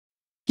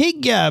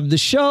Gig Gab, the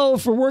show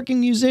for working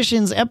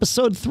musicians,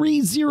 episode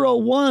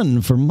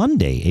 301 for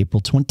Monday,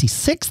 April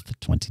 26th,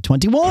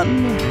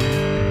 2021.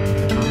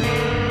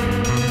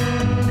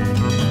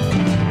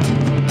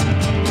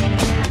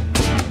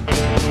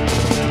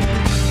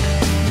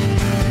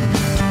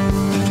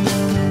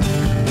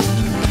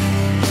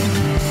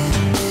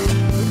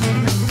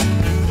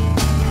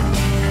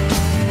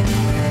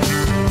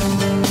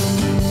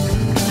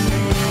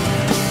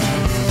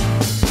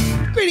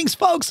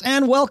 Folks,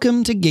 and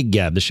welcome to Gig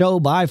Gab, the show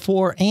by,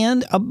 for,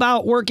 and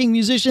about working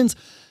musicians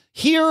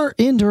here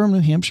in Durham, New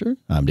Hampshire.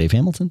 I'm Dave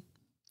Hamilton.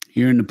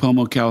 Here in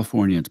Napomo,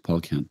 California, it's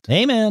Paul Kent.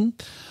 Hey, man.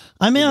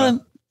 I'm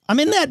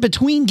in that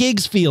between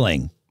gigs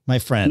feeling, my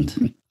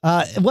friend.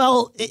 And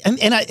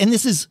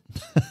this is,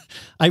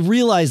 I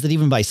realize that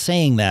even by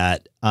saying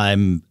that, I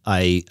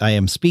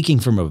am speaking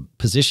from a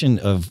position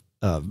of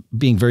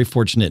being very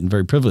fortunate and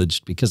very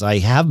privileged, because I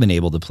have been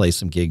able to play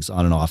some gigs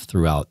on and off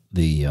throughout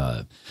the,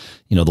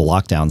 the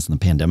lockdowns and the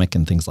pandemic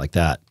and things like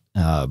that.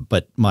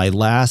 But my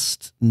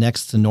last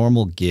next to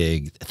normal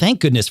gig, thank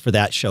goodness for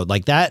that show.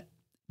 Like that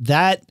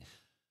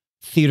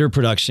theater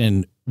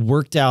production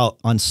worked out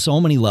on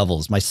so many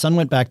levels. My son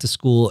went back to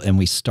school and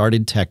we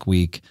started Tech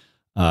Week.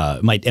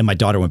 My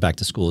daughter went back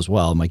to school as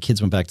well. My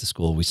kids went back to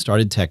school. We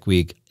started Tech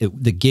Week.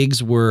 The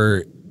gigs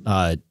were,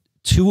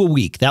 2 a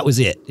week. That was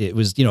it. It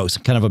was,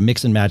 kind of a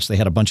mix and match. They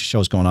had a bunch of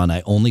shows going on.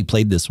 I only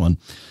played this one.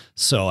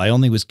 So I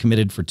only was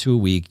committed for 2 a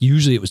week.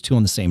 Usually it was 2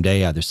 on the same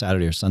day, either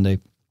Saturday or Sunday,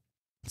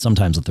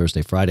 sometimes on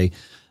Thursday, Friday.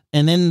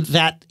 And then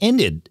that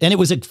ended. And it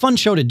was a fun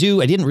show to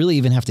do. I didn't really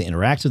even have to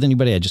interact with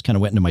anybody. I just kind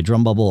of went into my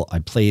drum bubble. I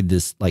played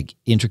this like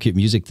intricate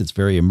music that's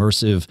very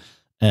immersive.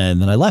 And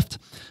then I left.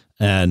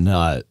 And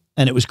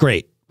it was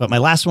great. But my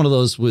last one of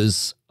those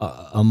was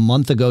a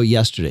month ago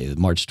yesterday,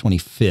 March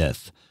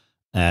 25th.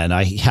 And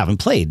I haven't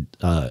played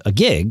a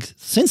gig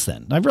since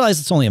then. I realized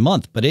it's only a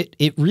month, but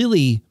it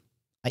really,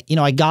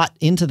 I got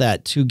into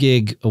that 2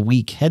 gig a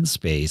week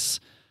headspace,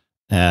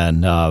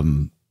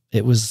 and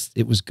it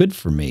was good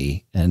for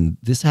me. And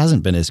this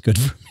hasn't been as good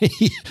for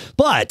me,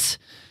 but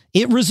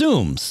it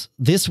resumes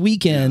this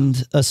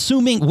weekend,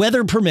 assuming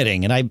weather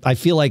permitting. And I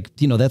feel like,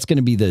 that's going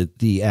to be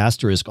the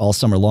asterisk all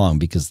summer long,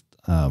 because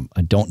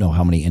I don't know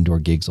how many indoor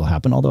gigs will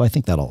happen, although I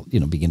think that'll,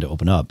 begin to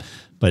open up.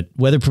 But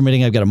weather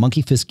permitting, I've got a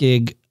Monkey Fist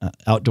gig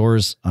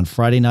outdoors on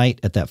Friday night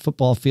at that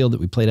football field that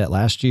we played at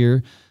last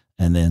year.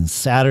 And then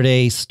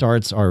Saturday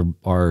starts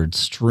our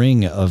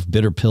string of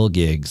Bitter Pill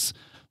gigs,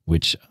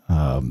 which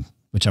I'm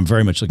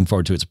very much looking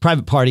forward to. It's a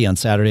private party on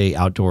Saturday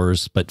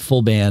outdoors, but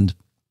full band.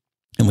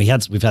 And we've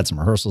had some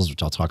rehearsals,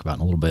 which I'll talk about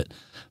in a little bit.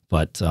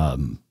 But,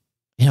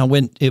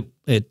 when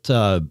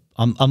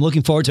I'm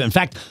looking forward to it. In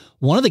fact,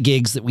 one of the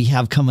gigs that we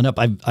have coming up,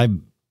 I've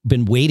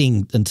been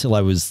waiting until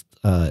it was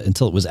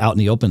out in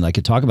the open. I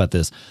could talk about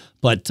this,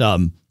 but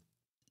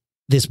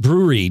this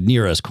brewery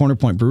near us, Corner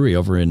Point Brewery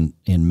over in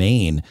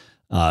Maine,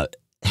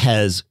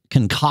 has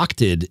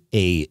concocted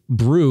a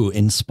brew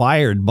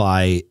inspired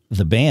by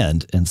the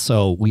band. And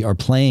so we are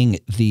playing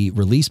the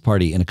release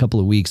party in a couple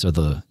of weeks, or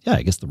the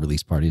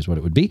release party is what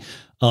it would be,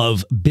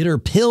 of Bitter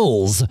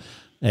Pills,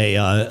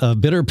 a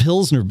bitter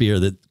Pilsner beer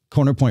that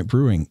Corner Point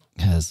Brewing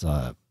has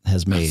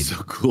made. That's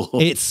so cool.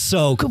 It's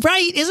so cool,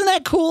 right? Isn't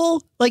that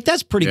cool? Like,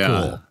 that's pretty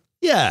cool.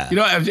 Yeah.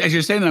 As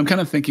you're saying that, I'm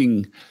kind of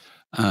thinking,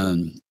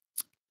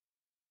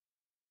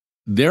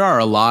 there are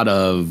a lot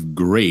of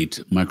great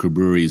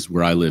microbreweries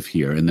where I live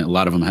here, and a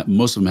lot of them,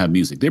 most of them have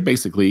music. They're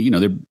basically,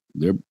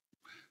 they're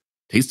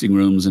tasting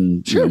rooms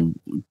and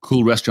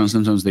cool restaurants.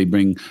 Sometimes they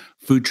bring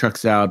food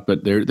trucks out,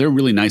 but they're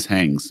really nice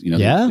hangs.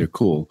 They're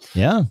cool.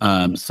 Yeah.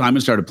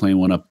 Simon started playing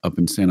one up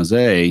in San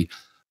Jose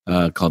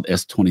called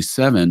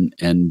S27,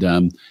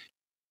 and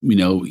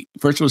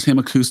first it was him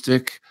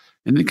acoustic.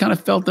 And they kind of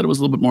felt that it was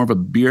a little bit more of a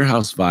beer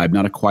house vibe,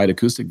 not a quiet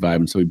acoustic vibe.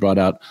 And so he brought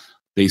out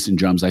bass and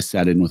drums. I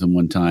sat in with him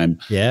one time.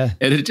 Yeah.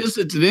 And it's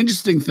an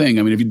interesting thing.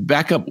 I mean, if you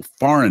back up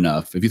far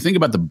enough, if you think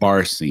about the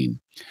bar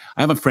scene,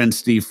 I have a friend,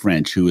 Steve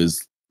French, who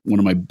is one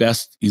of my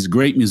best. He's a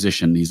great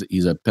musician.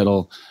 He's a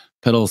pedal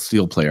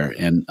steel player.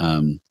 And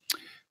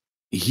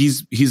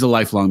he's a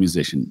lifelong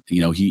musician.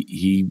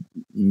 He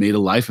made a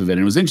life of it.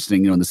 And it was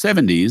interesting, in the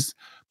 70s,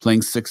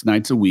 playing 6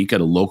 nights a week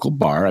at a local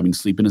bar. I mean,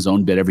 sleep in his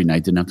own bed every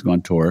night, didn't have to go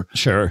on tour.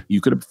 Sure.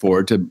 You could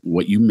afford to,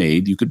 what you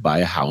made, you could buy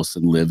a house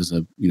and live as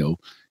a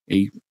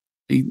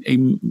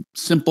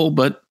simple,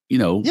 but,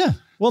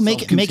 well,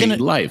 making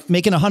life.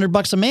 Making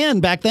 $100 a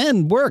man back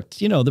then worked.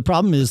 The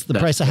problem is the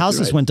price of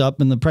houses went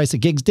up and the price of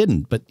gigs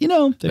didn't, but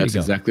that's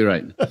exactly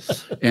right.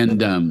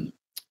 And,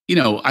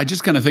 I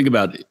just kind of think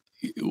about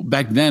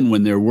back then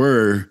when there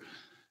were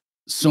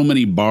so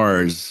many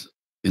bars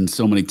in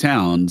so many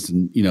towns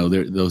and,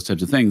 those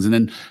types of things. And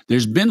then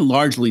there's been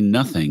largely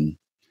nothing.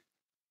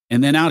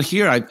 And then out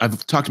here,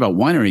 I've talked about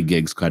winery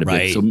gigs quite a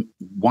bit. So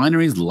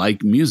wineries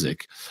like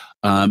music,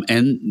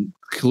 and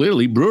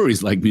clearly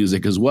breweries like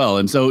music as well.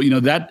 And so,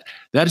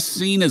 that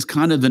scene is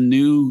kind of the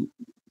new,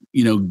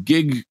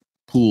 gig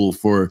pool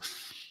for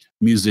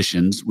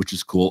musicians, which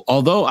is cool.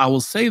 Although I will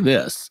say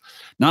this,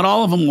 not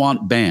all of them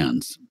want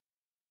bands.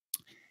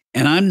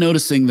 And I'm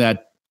noticing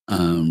that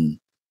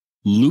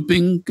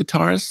looping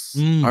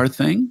guitarists are a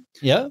thing.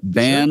 Yeah.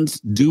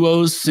 Bands,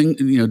 duos,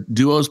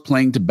 duos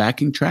playing to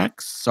backing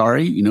tracks.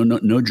 Sorry,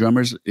 no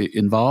drummers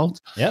involved.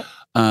 Yeah.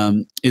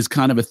 Is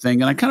kind of a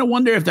thing. And I kind of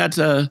wonder if that's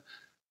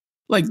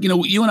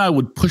you and I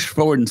would push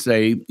forward and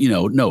say,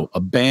 no, a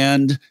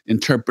band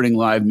interpreting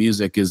live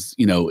music is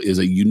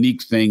a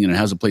unique thing and it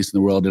has a place in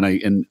the world. And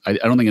I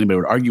don't think anybody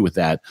would argue with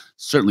that.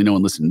 Certainly no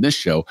one listening to this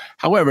show.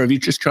 However, if you're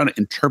just trying to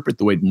interpret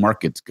the way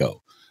markets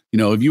go,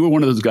 if you were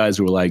one of those guys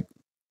who were like,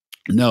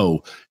 no,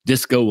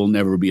 disco will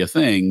never be a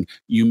thing,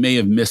 you may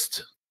have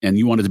missed, and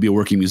you wanted to be a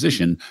working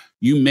musician,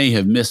 you may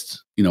have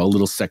missed, a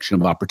little section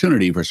of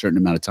opportunity for a certain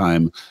amount of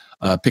time,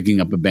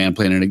 picking up a band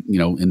playing,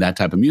 in that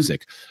type of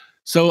music.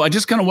 So I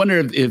just kind of wonder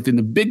if in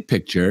the big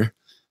picture,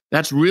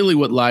 that's really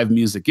what live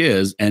music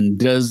is.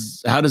 And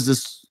how does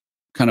this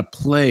kind of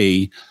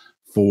play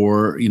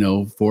for,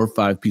 4 or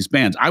 5 piece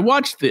bands? I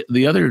watched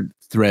the other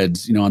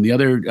threads, on the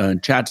other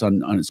chats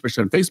on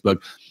especially on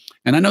Facebook.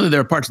 And I know that there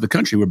are parts of the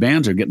country where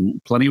bands are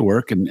getting plenty of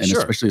work. And Sure.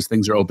 Especially as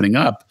things are opening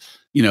up,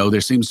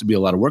 there seems to be a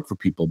lot of work for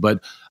people.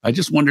 But I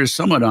just wonder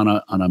somewhat on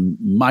a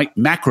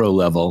macro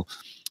level,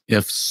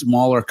 if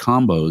smaller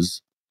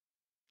combos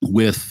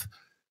with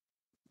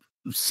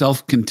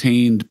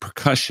self-contained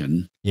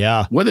percussion,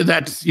 whether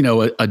that's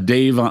a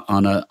Dave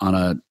on a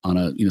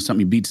something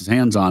he beats his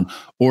hands on,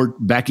 or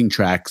backing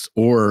tracks,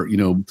 or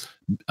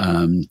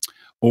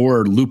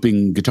or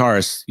looping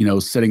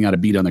guitarists setting out a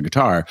beat on the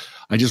guitar.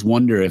 I just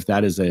wonder if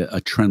that is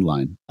a trend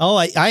line. Oh,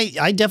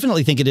 I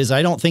definitely think it is.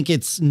 I don't think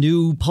it's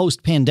new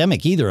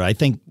post-pandemic either. I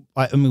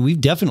mean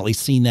we've definitely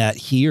seen that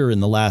here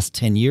in the last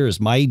 10 years.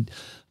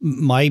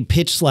 My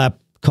pitch slap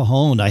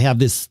cajon, I have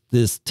this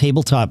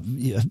tabletop.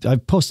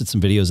 I've posted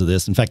some videos of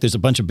this. In fact, there's a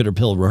bunch of Bitter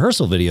Pill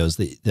rehearsal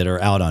videos that are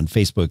out on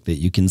Facebook that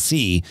you can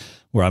see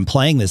where I'm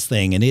playing this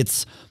thing, and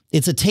it's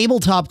a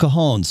tabletop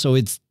cajon, so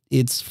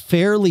it's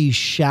fairly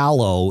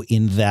shallow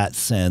in that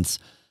sense.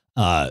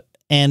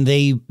 And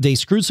they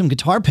screwed some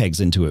guitar pegs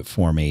into it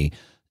for me,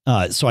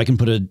 so I can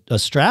put a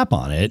strap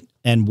on it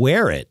and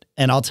wear it.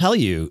 And I'll tell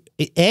you,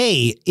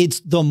 it's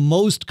the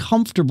most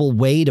comfortable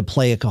way to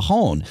play a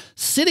cajon.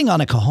 Sitting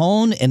on a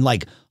cajon and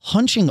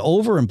hunching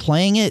over and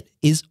playing it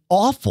is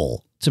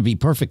awful, to be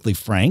perfectly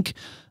frank.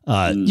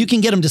 You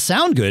can get them to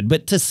sound good,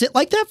 but to sit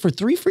like that for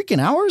 3 freaking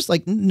hours,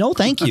 no,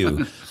 thank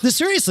you.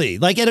 Seriously,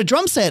 at a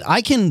drum set,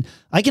 I can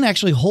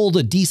actually hold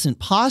a decent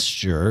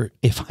posture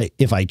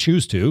if I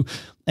choose to,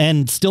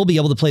 and still be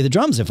able to play the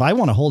drums. If I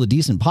want to hold a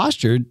decent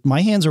posture,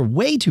 my hands are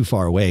way too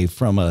far away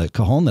from a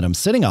cajon that I'm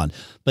sitting on.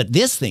 But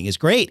this thing is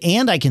great,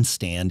 and I can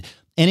stand,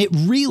 and it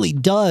really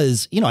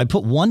does. I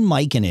put one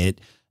mic in it,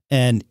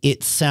 and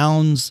it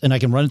sounds, and I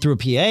can run it through a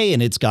PA,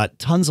 and it's got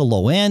tons of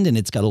low end, and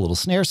it's got a little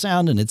snare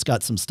sound, and it's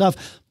got some stuff.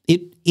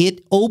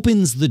 It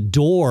opens the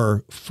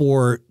door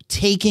for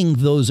taking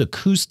those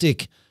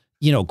acoustic,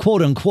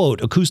 quote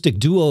unquote, acoustic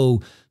duo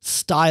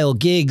style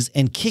gigs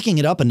and kicking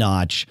it up a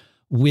notch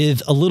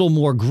with a little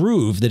more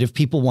groove, that if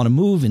people want to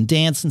move and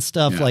dance and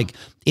stuff,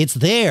 it's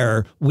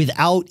there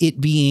without you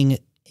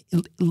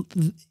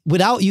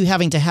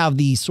having to have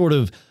the sort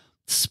of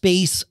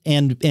space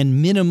and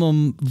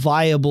minimum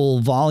viable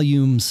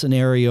volume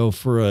scenario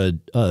for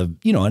an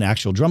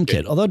actual drum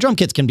kit. Although drum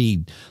kits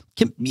you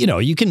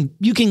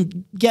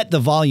can get the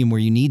volume where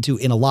you need to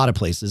in a lot of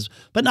places,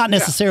 but not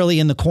necessarily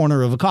in the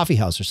corner of a coffee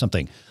house or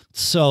something.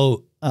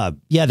 So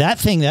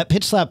that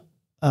pitch slap.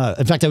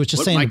 In fact, I was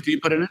just saying. What mic do you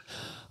put in it?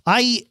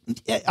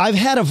 I've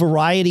had a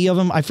variety of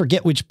them. I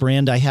forget which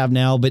brand I have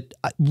now, but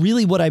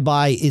really what I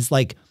buy is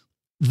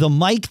the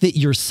mic that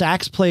your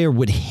sax player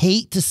would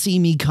hate to see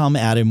me come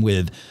at him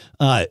with.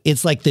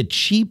 It's the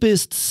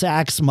cheapest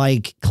sax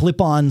mic,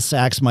 clip-on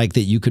sax mic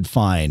that you could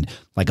find,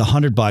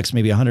 $100,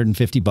 maybe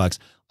 $150.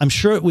 I'm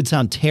sure it would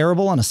sound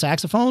terrible on a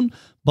saxophone,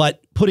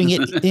 but putting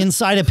it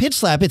inside a pitch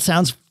slap, it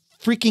sounds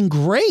freaking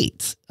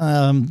great.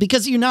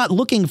 Because you're not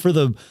looking for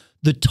the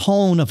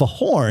tone of a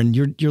horn.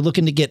 You're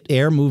looking to get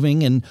air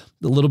moving and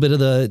a little bit of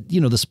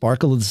the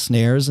sparkle of the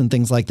snares and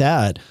things like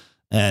that.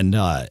 And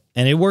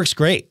it works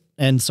great.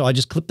 And so I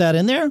just clip that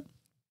in there,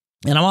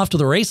 and I'm off to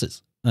the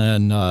races.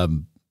 And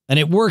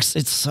it works.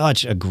 It's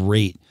such a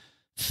great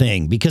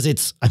thing because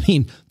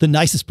the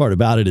nicest part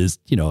about it is,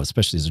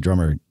 especially as a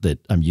drummer that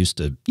I'm used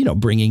to,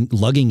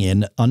 lugging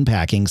in,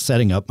 unpacking,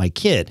 setting up my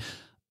kit.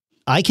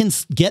 I can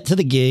get to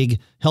the gig,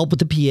 help with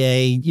the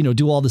PA,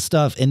 do all the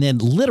stuff. And then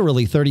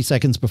literally 30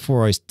 seconds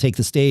before I take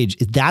the stage,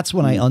 that's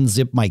when I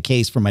unzip my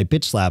case for my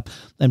pitch slap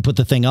and put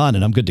the thing on,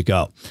 and I'm good to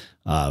go.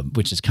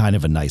 Which is kind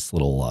of a nice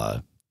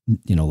little,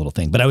 little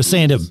thing. But I was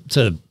saying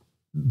to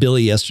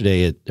Billy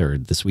yesterday or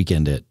this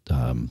weekend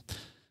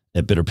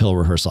at Bitter Pill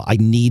rehearsal, I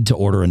need to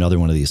order another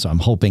one of these. So I'm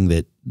hoping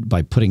that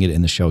by putting it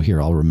in the show here,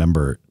 I'll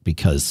remember,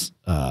 because,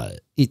 I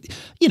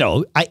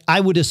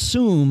would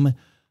assume,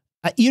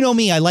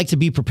 me, I like to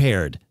be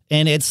prepared.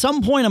 And at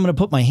some point I'm going to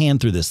put my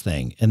hand through this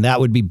thing, and that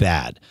would be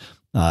bad.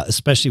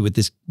 Especially with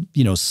this,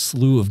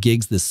 slew of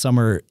gigs this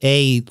summer.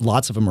 A,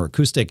 lots of them are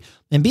acoustic,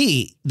 and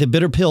B, the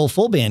Bitter Pill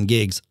full band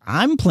gigs,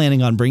 I'm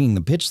planning on bringing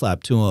the pitch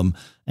slap to them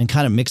and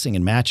kind of mixing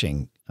and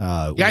matching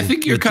Yeah, I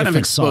think you're kind of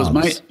exposed.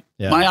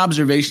 My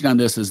observation on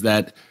this is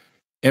that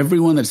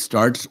everyone that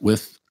starts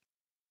with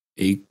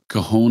a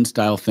cajon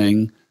style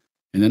thing,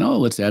 and then,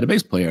 let's add a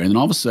bass player. And then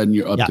all of a sudden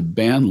you're up to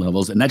band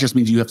levels. And that just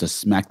means you have to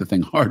smack the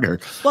thing harder.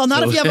 Well,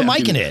 not if you have a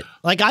mic in it.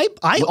 Like I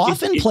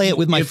often play it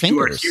with my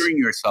fingers. If you are hearing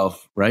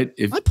yourself, right?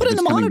 I put it in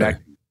the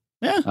monitor.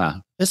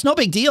 It's no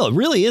big deal. It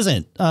really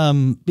isn't.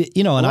 And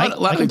a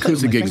lot of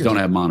acoustic gigs don't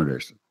have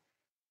monitors.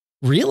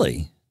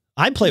 Really?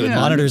 I play with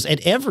monitors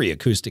at every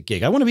acoustic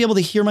gig. I want to be able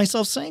to hear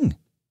myself sing.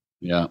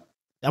 Yeah.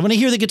 I want to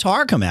hear the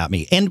guitar come at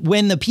me. And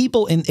when the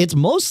people, and it's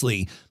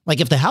mostly like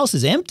if the house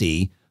is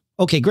empty,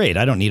 okay, great.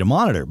 I don't need a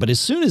monitor. But as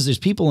soon as there's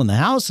people in the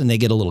house and they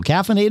get a little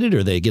caffeinated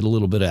or they get a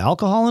little bit of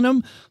alcohol in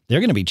them, they're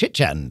going to be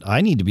chit-chatting.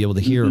 I need to be able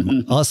to hear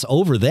us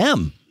over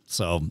them.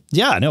 So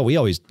yeah, no, we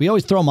always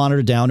throw a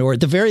monitor down, or at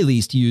the very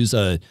least use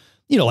a,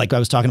 like I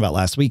was talking about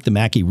last week, the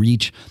Mackie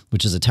Reach,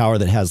 which is a tower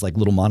that has like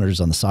little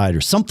monitors on the side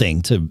or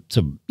something to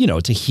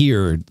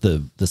hear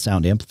the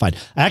sound amplified.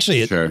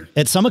 Actually,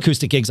 at some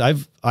acoustic gigs,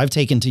 I've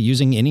taken to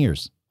using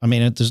in-ears. I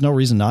mean, there's no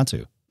reason not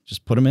to.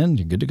 Just put them in,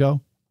 you're good to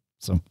go.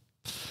 So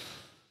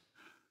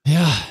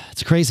yeah,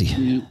 it's crazy.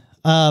 Yeah.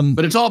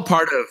 But it's all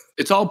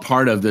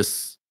part of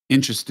this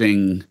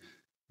interesting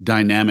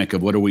dynamic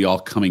of what are we all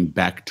coming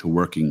back to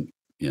working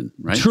in,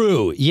 right?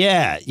 True.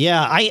 Yeah.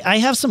 Yeah. I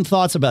have some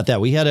thoughts about that.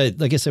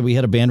 Like I said, we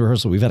had a band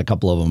rehearsal. We've had a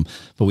couple of them,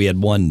 but we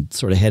had one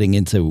sort of heading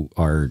into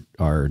our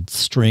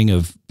string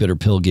of Bitter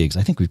Pill gigs.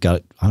 I think we've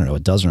got, I don't know, a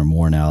dozen or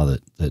more now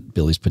that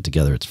Billy's put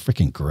together. It's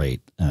freaking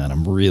great. And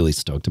I'm really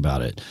stoked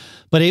about it.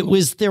 But I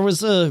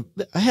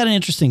had an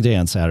interesting day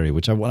on Saturday,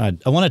 which I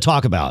want to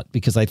talk about,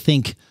 because I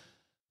think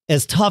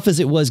as tough as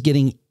it was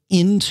getting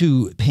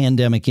into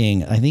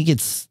pandemicking, I think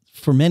it's,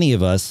 for many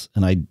of us,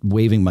 and I'm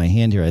waving my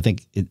hand here, I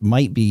think it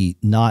might be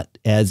not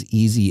as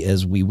easy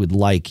as we would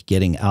like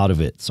getting out of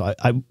it. So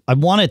I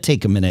want to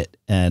take a minute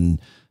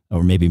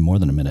or maybe more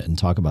than a minute and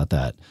talk about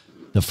that.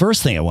 The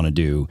first thing I want to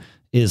do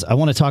is I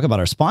want to talk about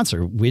our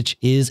sponsor, which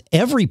is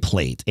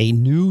EveryPlate, a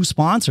new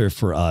sponsor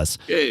for us.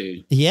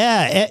 Yay.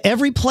 Yeah,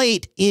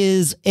 EveryPlate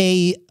is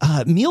a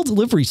meal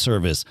delivery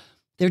service.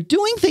 They're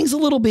doing things a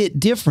little bit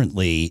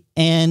differently,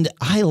 and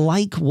I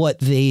like what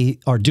they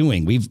are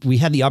doing. We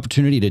had the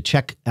opportunity to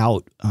check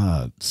out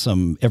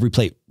some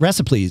EveryPlate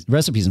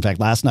recipes. In fact,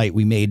 last night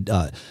we made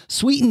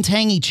sweet and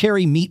tangy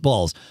cherry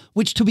meatballs,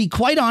 which, to be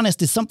quite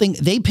honest, is something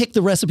they picked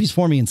the recipes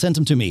for me and sent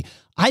them to me.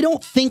 I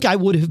don't think I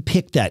would have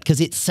picked that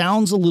because it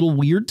sounds a little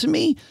weird to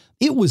me.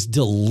 It was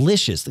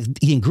delicious.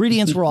 The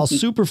ingredients were all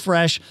super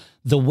fresh.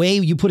 The way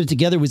you put it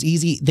together was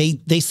easy.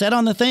 They said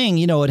on the thing,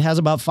 it has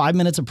about 5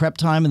 minutes of prep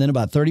time and then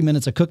about 30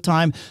 minutes of cook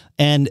time.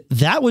 And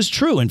that was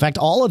true. In fact,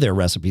 all of their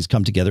recipes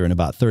come together in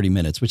about 30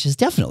 minutes, which is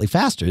definitely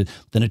faster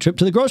than a trip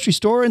to the grocery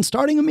store and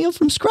starting a meal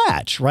from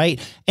scratch, right?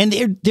 And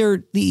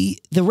they're the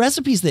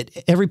recipes that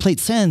EveryPlate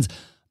sends,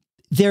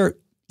 they're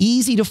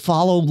easy to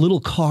follow little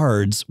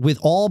cards with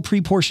all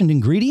pre-portioned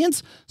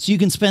ingredients, so you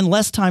can spend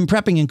less time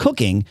prepping and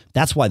cooking.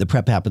 That's why the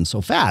prep happens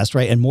so fast,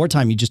 right? And more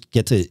time you just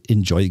get to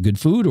enjoy good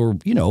food, or,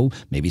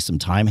 maybe some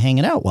time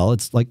hanging out while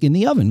it's like in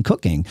the oven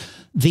cooking.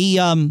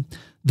 The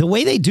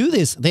way they do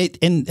this,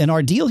 and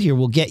our deal here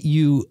will get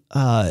you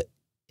a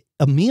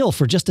meal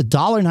for just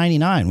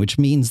 $1.99, which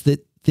means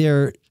that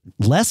they're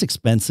less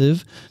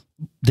expensive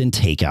than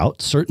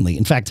takeout, certainly.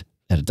 In fact,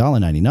 at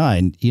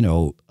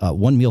 $1.99,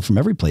 one meal from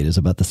EveryPlate is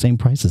about the same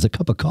price as a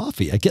cup of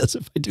coffee, I guess,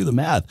 if I do the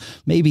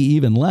math, maybe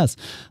even less.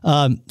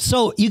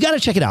 So you got to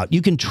check it out.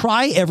 You can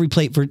try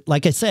EveryPlate for,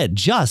 like I said,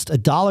 just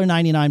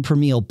 $1.99 per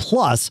meal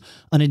plus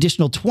an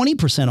additional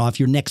 20% off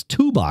your next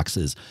 2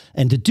 boxes.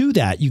 And to do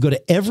that, you go to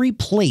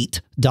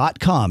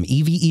everyplate.com,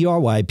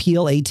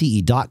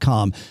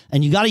 EveryPlate.com,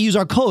 and you got to use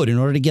our code in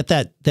order to get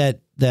that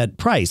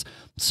price.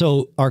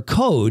 So our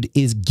code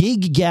is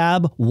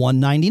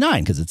GIGGAB199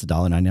 because it's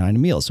 $1.99 a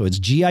meal. So it's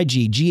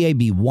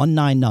GIGGAB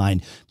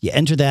 199. You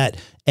enter that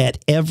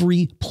at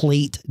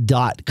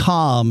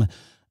everyplate.com.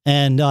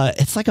 And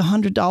it's like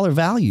 $100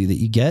 value that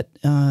you get.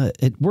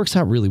 It works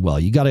out really well.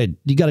 You gotta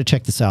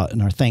check this out.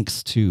 And our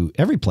thanks to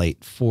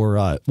EveryPlate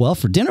for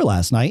dinner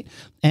last night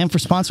and for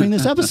sponsoring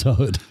this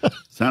episode.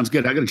 Sounds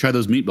good. I got to try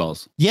those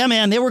meatballs. Yeah,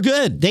 man, they were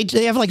good.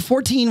 They have like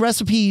 14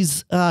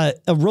 recipes, a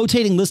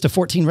rotating list of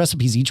 14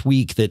 recipes each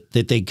week that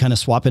they kind of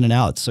swap in and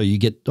out. So you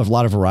get a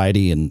lot of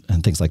variety and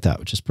things like that,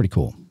 which is pretty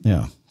cool.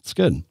 Yeah, it's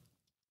good.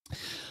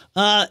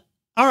 All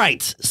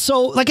right.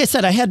 So like I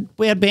said,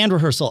 we had band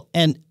rehearsal,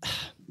 and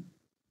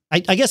I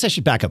guess I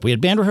should back up. We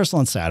had band rehearsal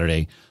on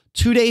Saturday.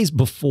 2 days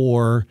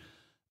before,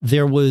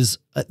 there's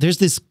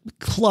this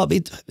club.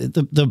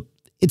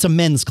 It's a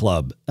men's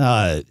club,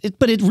 but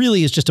it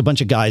really is just a bunch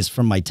of guys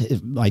from my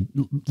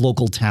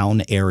local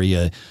town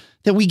area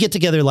that we get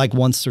together like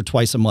once or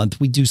twice a month.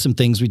 We do some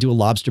things. We do a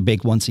lobster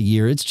bake once a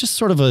year. It's just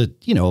sort of a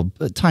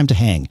time to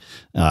hang,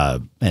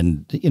 and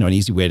an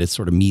easy way to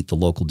sort of meet the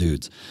local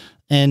dudes.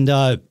 And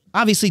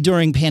obviously,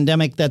 during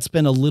pandemic, that's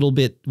been a little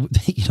bit,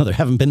 there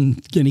haven't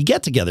been any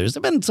get-togethers.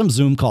 There have been some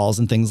Zoom calls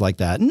and things like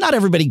that. And not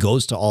everybody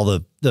goes to all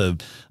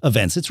the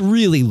events. It's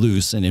really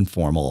loose and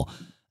informal.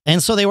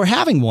 And so they were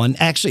having one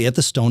actually at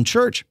the Stone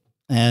Church.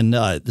 And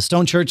the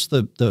Stone Church,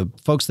 the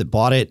folks that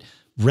bought it,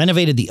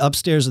 renovated the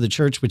upstairs of the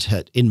church, which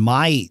had, in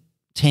my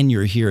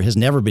tenure here, has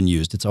never been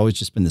used. It's always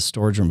just been the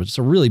storage room. But it's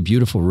a really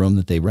beautiful room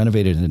that they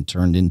renovated and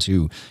turned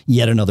into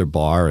yet another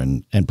bar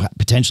and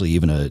potentially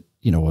even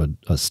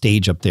a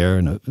stage up there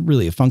and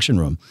really a function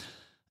room.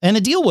 And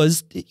the deal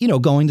was,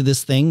 going to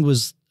this thing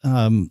was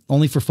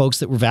only for folks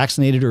that were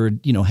vaccinated or,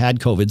 had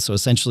COVID. So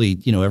essentially,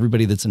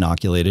 everybody that's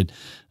inoculated.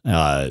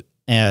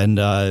 And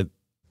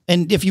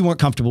if you weren't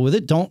comfortable with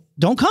it, don't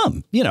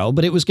come,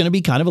 but it was going to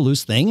be kind of a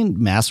loose thing and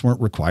masks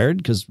weren't required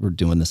because we're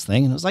doing this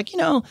thing. And I was like,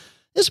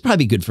 this would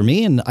probably be good for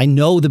me. And I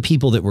know the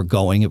people that were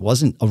going. It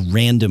wasn't a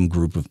random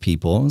group of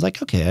people. I was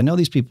like, okay, I know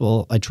these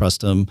people. I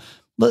trust them.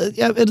 But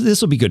yeah,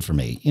 this will be good for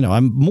me.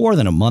 I'm more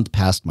than a month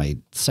past my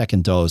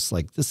second dose.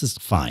 Like, this is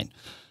fine.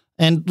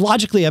 And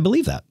logically, I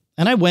believe that.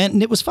 And I went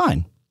and it was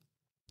fine.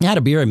 I had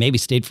a beer. I maybe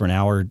stayed for an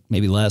hour,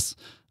 maybe less.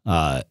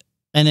 And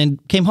then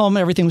came home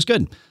and everything was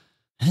good.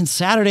 And then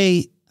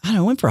Saturday, I don't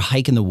know, I went for a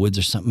hike in the woods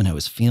or something. And I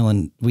was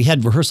feeling, we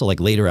had rehearsal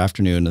like later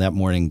afternoon. And that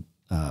morning,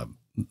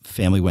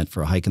 family went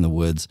for a hike in the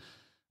woods.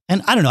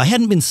 And I don't know, I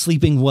hadn't been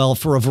sleeping well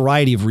for a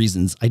variety of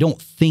reasons. I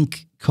don't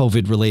think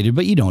COVID related,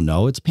 but you don't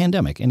know. It's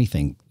pandemic.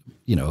 Anything,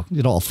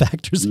 it all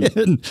factors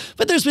in.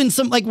 But there's been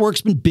some, like,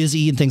 work's been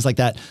busy and things like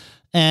that.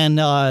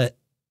 And I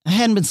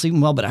hadn't been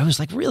sleeping well, but I was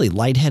like really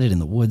lightheaded in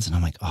the woods. And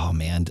I'm like, oh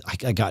man,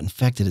 I got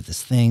infected at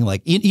this thing.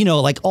 Like,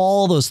 like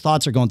all those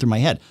thoughts are going through my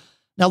head.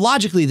 Now,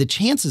 logically, the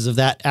chances of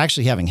that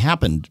actually having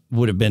happened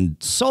would have been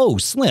so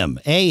slim.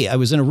 I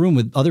was in a room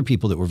with other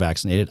people that were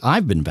vaccinated.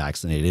 I've been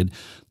vaccinated.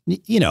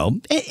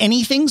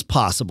 Anything's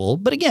possible.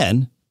 But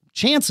again,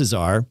 chances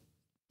are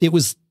it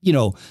was,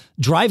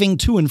 driving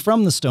to and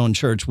from the Stone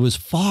Church was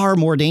far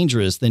more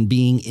dangerous than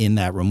being in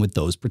that room with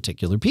those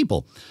particular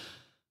people.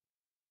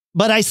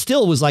 But I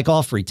still was like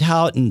all freaked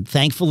out. And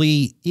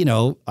thankfully,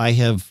 I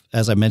have,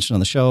 as I mentioned on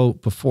the show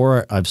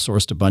before, I've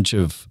sourced a bunch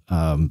of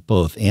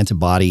both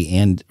antibody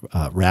and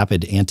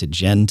rapid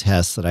antigen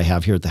tests that I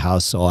have here at the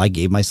house. So I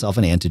gave myself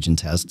an antigen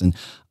test and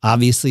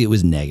obviously it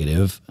was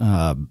negative.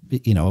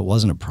 It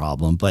wasn't a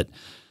problem. But,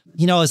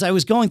 as I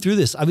was going through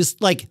this, I was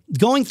like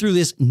going through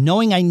this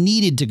knowing I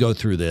needed to go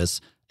through this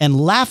and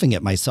laughing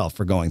at myself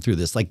for going through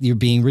this. Like, you're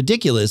being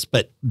ridiculous,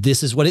 but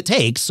this is what it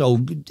takes. So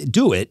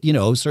do it.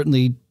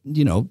 Certainly,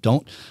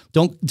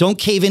 don't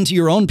cave into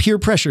your own peer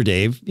pressure,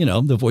 Dave.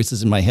 The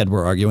voices in my head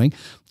were arguing.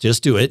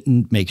 Just do it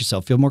and make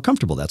yourself feel more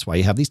comfortable. That's why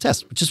you have these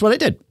tests, which is what I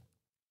did.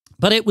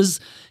 But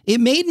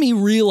it made me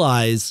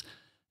realize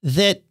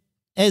that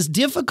as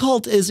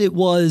difficult as it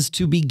was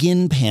to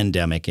begin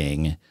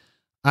pandemicking,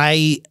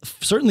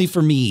 certainly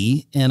for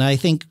me, and I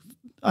think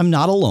I'm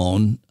not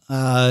alone,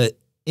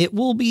 it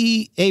will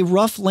be a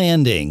rough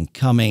landing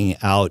coming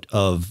out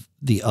of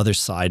the other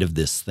side of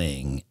this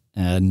thing.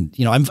 And,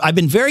 I've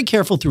been very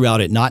careful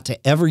throughout it not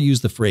to ever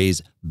use the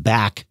phrase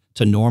back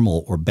to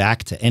normal or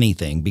back to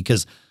anything,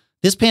 because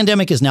this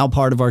pandemic is now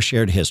part of our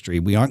shared history.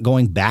 We aren't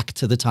going back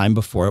to the time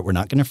before it. We're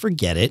not going to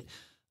forget it,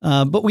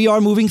 but we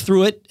are moving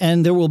through it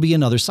and there will be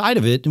another side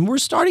of it. And we're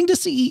starting to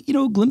see,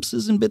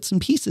 glimpses and bits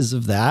and pieces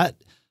of that.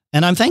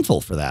 And I'm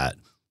thankful for that,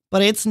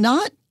 but it's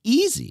not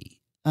easy.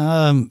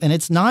 And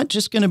it's not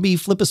just going to be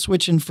flip a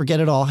switch and forget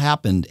it all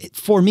happened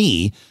for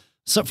me.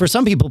 So for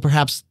some people,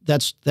 perhaps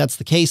that's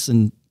the case.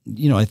 And,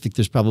 I think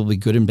there's probably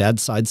good and bad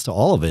sides to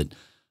all of it.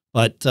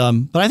 But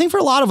I think for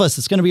a lot of us,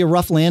 it's going to be a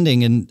rough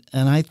landing. And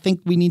I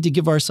think we need to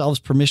give ourselves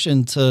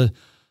permission to,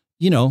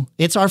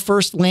 it's our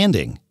first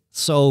landing.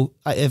 So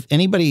if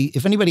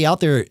anybody out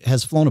there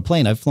has flown a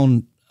plane, I've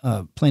flown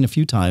a plane a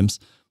few times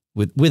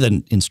with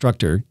an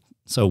instructor.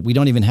 So we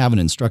don't even have an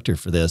instructor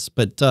for this,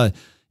 but,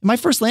 my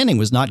first landing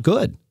was not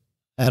good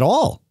at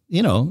all.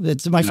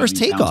 It's my first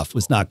takeoff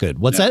was not good.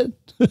 What's that?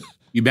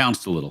 You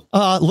bounced a little.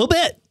 A little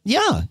bit.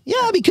 Yeah.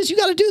 Yeah. Because you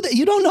got to do that.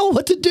 You don't know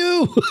what to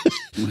do.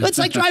 It's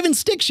like driving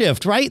stick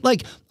shift, right?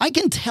 Like, I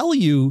can tell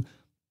you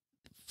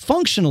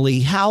functionally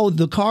how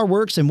the car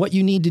works and what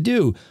you need to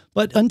do.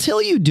 But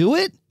until you do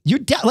it, you're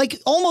like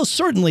almost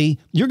certainly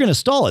you're going to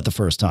stall it the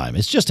first time.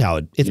 It's just how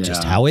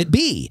it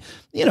be,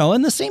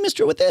 and the same is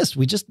true with this.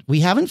 We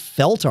haven't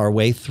felt our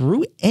way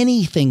through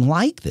anything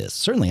like this.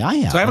 Certainly I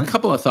have. So I have a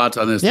couple of thoughts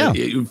on this. Yeah.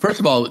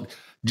 First of all,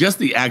 just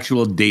the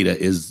actual data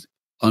is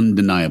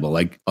undeniable.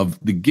 Like, of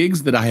the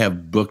gigs that I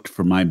have booked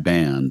for my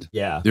band,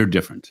 they're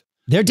different.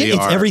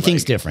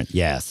 Everything's different.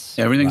 Yes.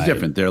 Everything's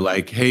different. They're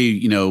like, hey,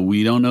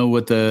 we don't know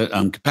what the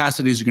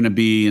capacities are going to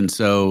be. And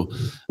so,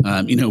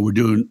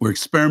 we're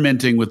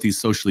experimenting with these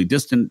socially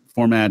distant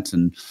formats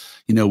and,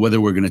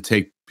 whether we're going to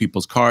take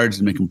people's cards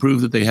and make them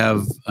prove that they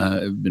have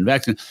been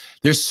vaccinated.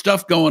 There's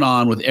stuff going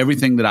on with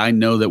everything that I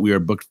know that we are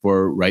booked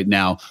for right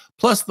now.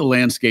 Plus the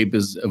landscape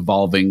is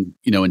evolving,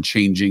 and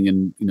changing,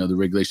 and, the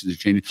regulations are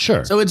changing.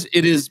 Sure. So it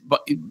is,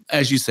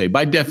 as you say,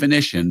 by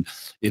definition,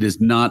 it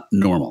is not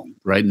normal,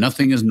 right?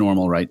 Nothing is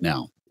normal right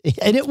now.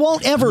 And it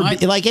won't ever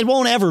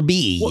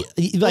be. Well,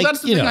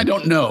 that's the thing I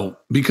don't know,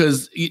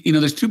 because,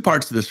 there's two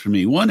parts to this for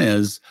me. One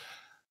is,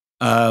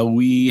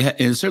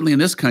 certainly in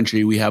this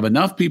country, we have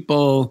enough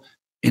people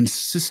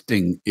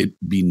insisting it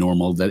be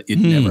normal that it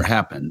never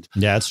happened.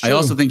 Yeah, that's true. I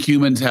also think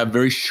humans have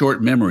very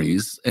short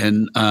memories,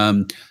 and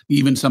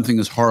even something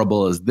as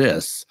horrible as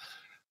this,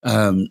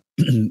 I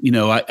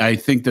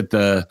think that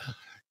the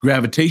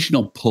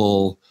gravitational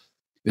pull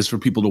is for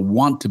people to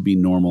want to be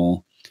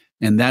normal.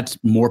 And that's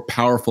more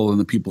powerful than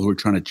the people who are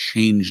trying to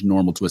change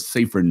normal to a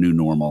safer new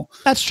normal.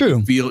 That's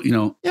true.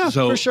 Yeah,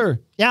 so, for sure.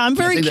 Yeah, I'm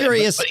very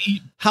curious in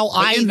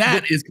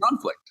that is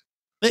conflict.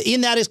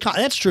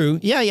 That's true.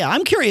 Yeah.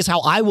 I'm curious how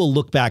I will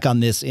look back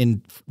on this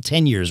in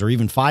 10 years or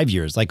even 5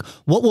 years. Like,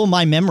 what will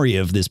my memory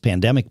of this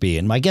pandemic be?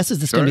 And my guess is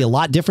this going to be a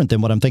lot different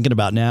than what I'm thinking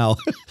about now.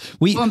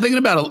 I'm thinking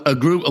about a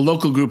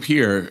local group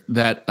here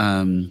that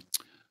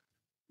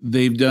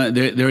they've done.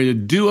 They're a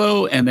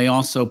duo, and they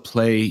also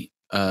play.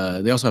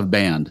 They also have a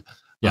band.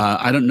 Yeah.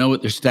 I don't know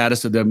what their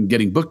status of them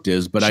getting booked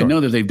is, but I know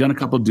that they've done a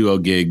couple duo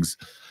gigs.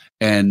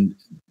 And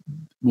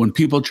when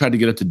people tried to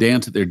get up to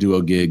dance at their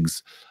duo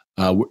gigs,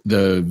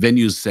 the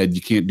venues said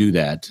you can't do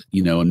that,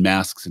 and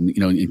masks and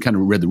kind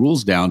of read the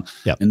rules down.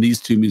 Yep. And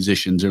these two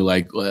musicians are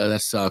like, well,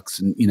 that sucks,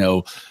 and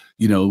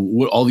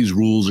all these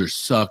rules are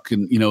suck,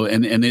 and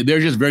and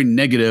they're just very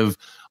negative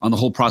on the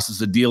whole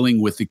process of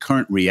dealing with the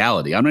current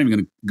reality. I'm not even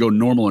going to go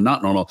normal or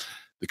not normal.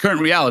 The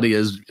current reality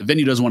is a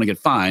venue doesn't want to get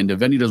fined. A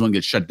venue doesn't want to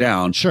get shut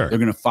down. Sure. They're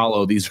going to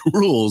follow these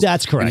rules.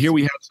 That's correct. And here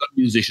we have some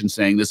musicians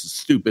saying this is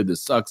stupid.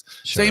 This sucks.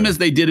 Sure. Same as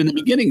they did in the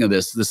beginning of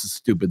this. This is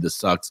stupid. This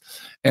sucks.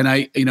 And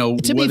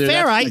to be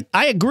fair,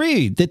 I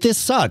agree that this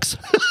sucks,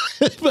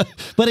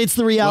 but it's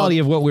the reality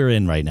of what we're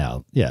in right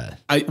now. Yeah.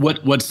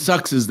 What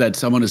sucks is that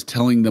someone is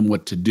telling them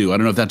what to do. I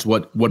don't know if that's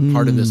what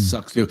part of this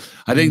sucks too.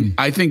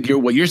 I think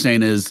what you're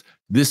saying is,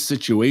 this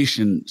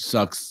situation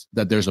sucks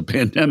that there's a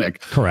pandemic.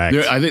 Correct.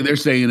 I think they're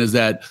saying is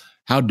that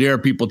how dare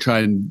people try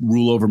and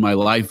rule over my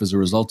life as a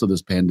result of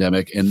this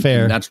pandemic? And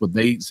that's what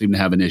they seem to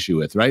have an issue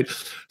with, right?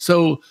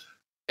 So,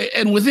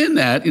 and within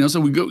that, so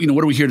we go,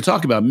 what are we here to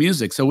talk about?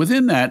 Music. So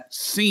within that,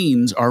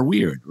 scenes are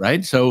weird,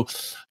 right? So,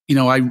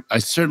 I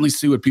certainly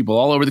see what people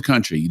all over the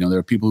country, there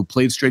are people who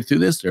played straight through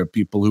this. There are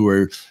people who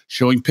are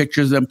showing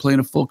pictures of them playing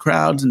to full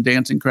crowds and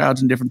dancing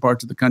crowds in different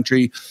parts of the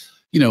country.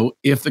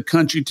 If the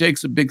country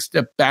takes a big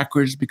step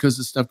backwards because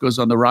the stuff goes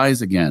on the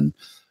rise again,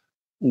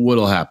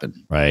 what'll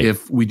happen? Right.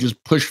 If we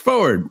just push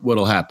forward,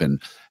 what'll happen?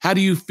 How do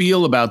you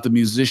feel about the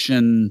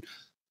musician?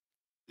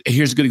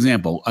 Here's a good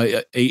example.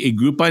 A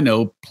group I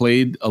know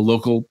played a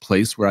local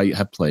place where I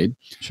have played.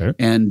 Sure.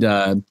 And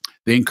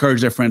they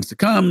encouraged their friends to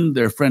come.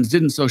 Their friends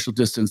didn't social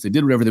distance. They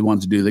did whatever they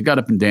wanted to do. They got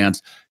up and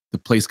danced. The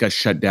place got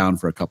shut down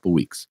for a couple of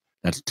weeks.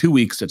 That's 2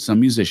 weeks that some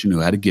musician who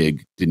had a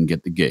gig didn't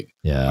get the gig.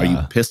 Yeah. Are you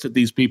pissed at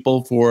these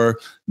people for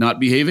not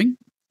behaving?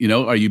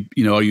 Are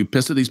you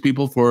pissed at these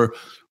people for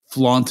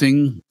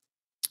flaunting,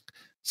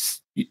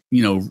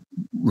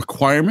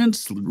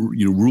 requirements,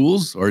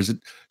 rules? Or is it,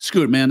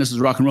 screw it, man, this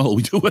is rock and roll.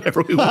 We do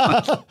whatever we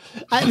want.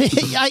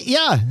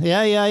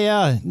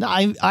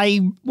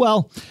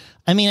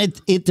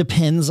 It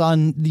depends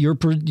on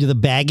the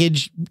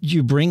baggage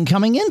you bring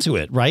coming into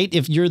it, right?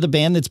 If you're the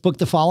band that's booked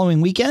the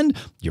following weekend,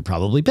 you're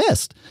probably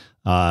pissed.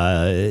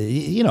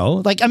 I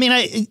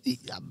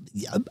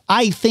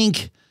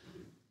think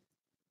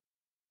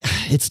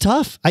it's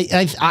tough.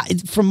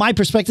 From my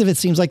perspective, it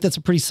seems like that's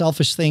a pretty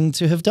selfish thing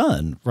to have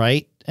done,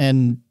 right?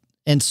 And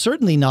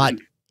certainly not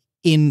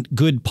in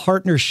good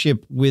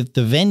partnership with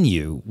the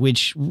venue,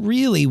 which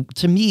really,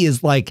 to me,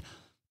 is like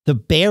the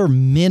bare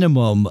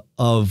minimum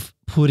of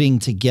putting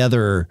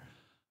together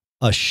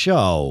a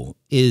show.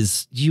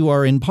 Is you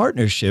are in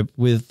partnership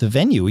with the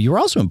venue. You're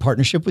also in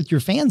partnership with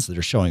your fans that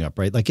are showing up,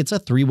 right? Like, it's a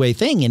three-way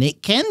thing, and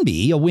it can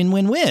be a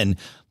win-win-win.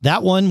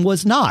 That one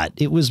was not.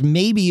 It was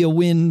maybe a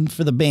win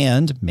for the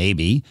band,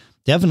 maybe.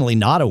 Definitely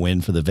not a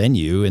win for the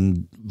venue,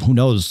 and who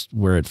knows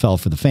where it fell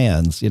for the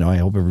fans. I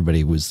hope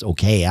everybody was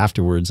okay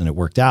afterwards and it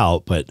worked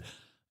out. But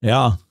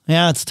yeah,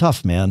 it's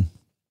tough, man.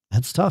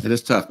 That's tough. It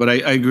is tough, but I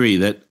agree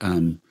that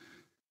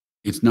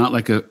it's not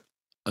like a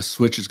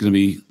switch is going to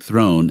be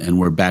thrown and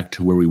we're back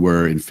to where we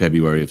were in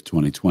February of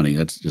 2020.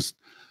 That's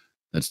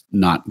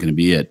not going to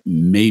be it.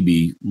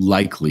 Maybe,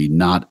 likely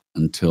not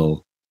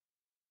until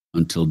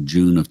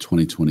June of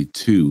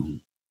 2022.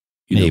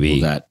 Maybe.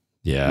 Will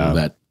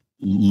that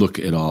look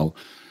at all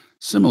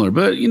similar?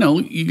 But, you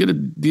got to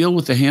deal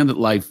with the hand that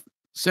life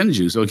sends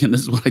you. So again,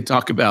 this is what I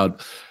talk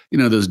about,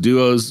 those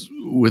duos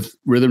with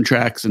rhythm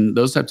tracks and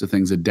those types of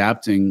things,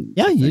 adapting.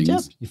 Yeah,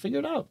 you figure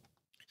it out.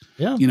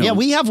 Yeah.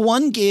 We have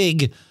one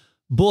gig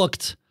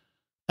booked,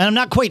 and I'm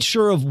not quite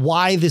sure of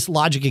why this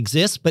logic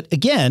exists, but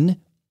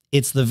again,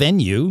 it's the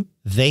venue.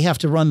 They have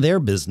to run their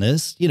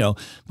business,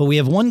 but we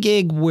have one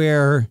gig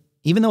where,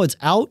 even though it's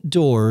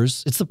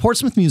outdoors, it's the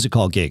Portsmouth Music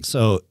Hall gig.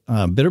 So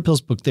Bitter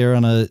Pill's booked there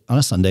on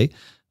a Sunday.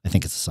 I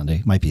think it's a Sunday.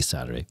 It might be a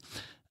Saturday.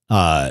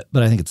 But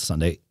I think it's a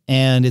Sunday.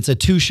 And it's a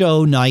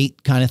 2-show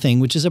night kind of thing,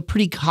 which is a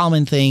pretty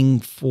common thing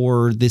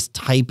for this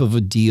type of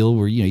a deal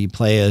where, you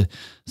play a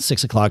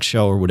 6 o'clock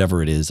show or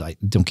whatever it is. I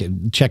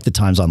don't check the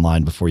times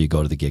online before you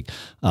go to the gig.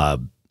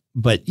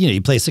 But,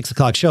 you play a 6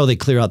 o'clock show, they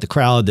clear out the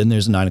crowd. Then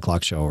there's a 9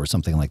 o'clock show or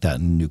something like that,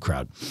 and a new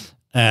crowd.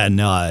 And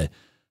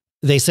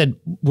they said,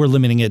 we're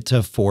limiting it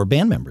to 4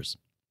 band members.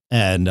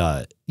 And,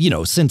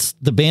 since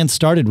the band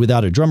started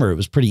without a drummer, it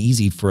was pretty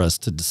easy for us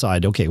to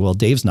decide, okay, well,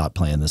 Dave's not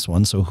playing this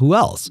one, so who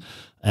else?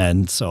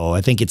 And so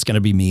I think it's going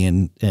to be me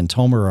and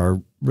Tomer,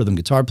 our rhythm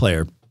guitar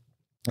player.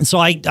 And so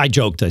I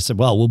joked, I said,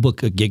 well, we'll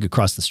book a gig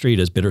across the street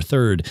as Bitter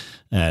Third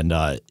and,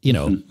 or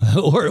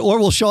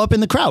we'll show up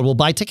in the crowd. We'll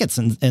buy tickets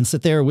and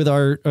sit there with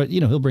our,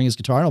 he'll bring his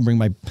guitar and I'll bring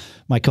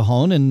my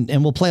cajon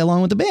and we'll play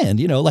along with the band,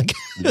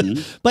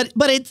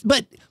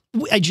 but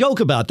I joke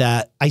about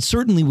that. I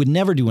certainly would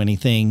never do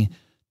anything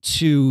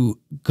to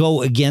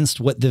go against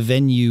what the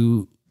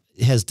venue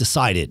has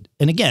decided.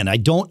 And again, I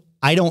don't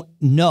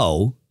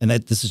know, and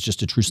that this is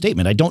just a true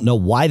statement. I don't know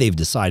why they've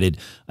decided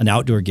an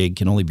outdoor gig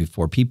can only be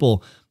 4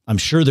 people. I'm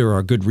sure there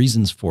are good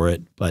reasons for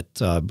it, but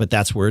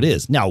that's where it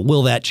is. Now,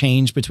 will that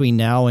change between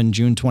now and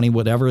June 20,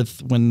 whatever,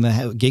 when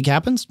the gig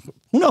happens?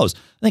 Who knows?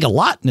 I think a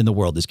lot in the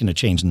world is going to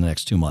change in the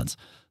next 2 months.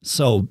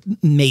 So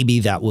maybe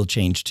that will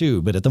change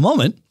too. But at the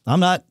moment, I'm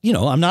not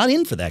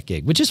in for that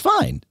gig, which is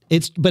fine.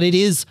 But it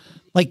is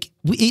like,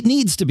 it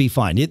needs to be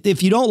fine.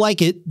 If you don't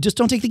like it, just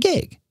don't take the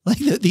gig. Like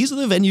these are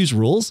the venue's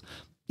rules.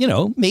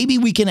 Maybe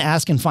we can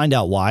ask and find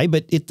out why,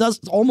 but it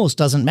almost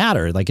doesn't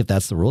matter. Like if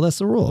that's the rule, that's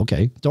the rule.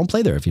 Okay. Don't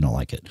play there if you don't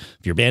like it.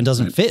 If your band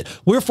doesn't fit,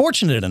 we're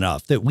fortunate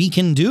enough that we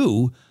can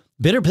do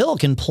Bitter Pill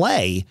can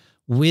play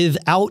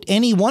without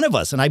any one of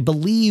us. And I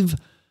believe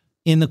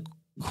in the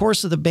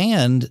course of the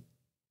band,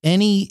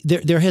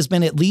 there has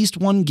been at least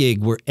one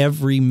gig where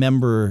every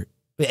member,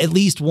 at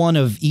least one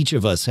of each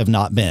of us have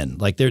not been.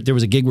 Like there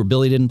was a gig where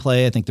Billy didn't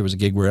play. I think there was a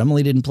gig where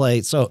Emily didn't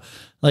play. So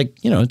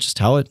just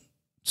how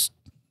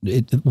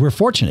we're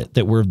fortunate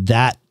that we're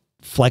that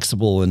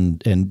flexible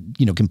and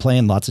can play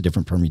in lots of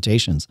different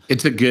permutations.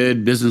 It's a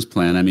good business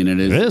plan. I mean, it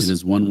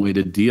is one way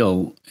to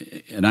deal.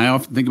 And I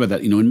often think about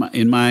that,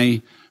 in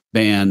my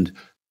band,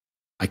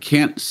 I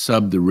can't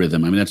sub the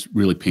rhythm. I mean, that's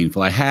really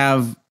painful. I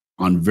have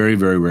on very,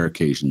 very rare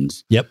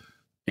occasions. Yep.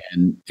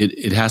 And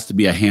it has to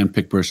be a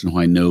handpicked person who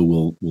I know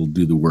will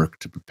do the work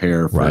to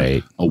prepare for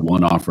a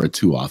 1-off or a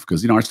 2-off.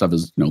 Because, our stuff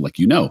is,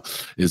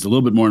 is a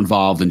little bit more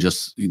involved than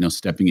just,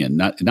 stepping in.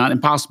 Not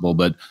impossible,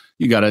 but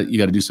you gotta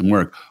do some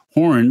work.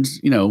 Horns,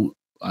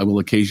 I will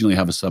occasionally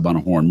have a sub on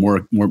a horn,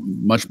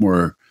 much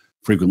more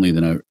frequently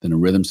than a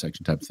rhythm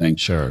section type of thing.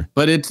 Sure.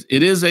 But it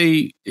is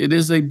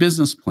a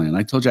business plan.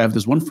 I told you I have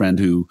this one friend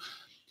who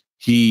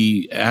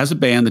he has a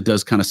band that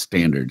does kind of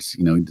standards,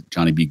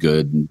 Johnny Be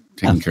Good and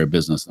taking care of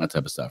business and that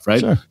type of stuff,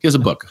 right? Sure. He has a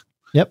book.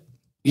 Yep.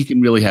 He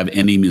can really have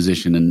any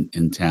musician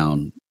in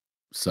town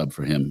sub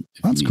for him.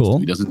 That's cool.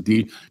 He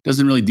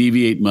doesn't really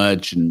deviate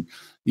much, and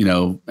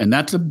and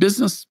that's a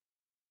business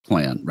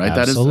plan, right?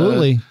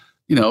 Absolutely.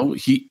 That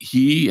is,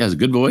 he has a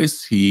good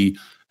voice. He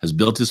has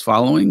built his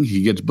following.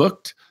 He gets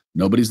booked.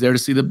 Nobody's there to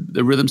see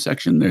the rhythm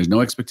section. There's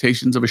no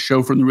expectations of a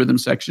show from the rhythm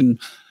section.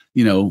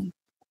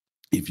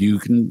 If you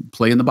can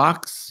play in the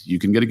box, you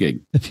can get a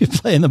gig. If you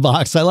play in the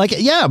box, I like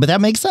it. Yeah, but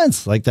that makes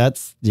sense. Like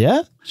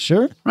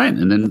sure. Right.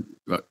 And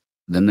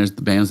then there's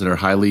the bands that are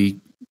highly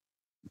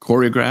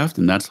choreographed,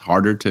 and that's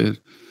harder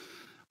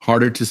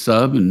to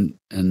sub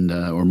and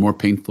or more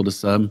painful to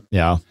sub.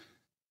 Yeah.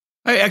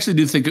 I actually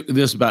do think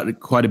this about it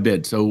quite a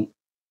bit. So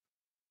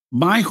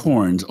my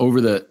horns over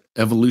the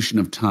evolution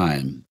of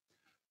time,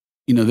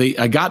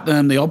 I got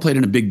them, they all played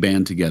in a big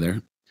band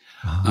together.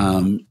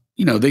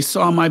 They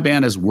saw my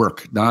band as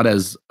work, not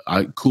as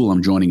cool,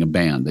 I'm joining a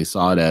band. They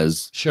saw it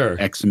as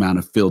X amount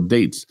of filled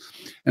dates.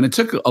 And it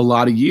took a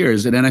lot of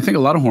years. And I think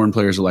a lot of horn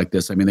players are like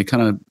this. I mean, they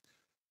kind of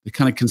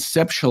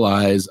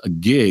conceptualize a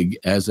gig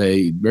as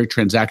a very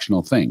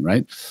transactional thing,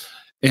 right?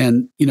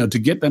 And, to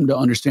get them to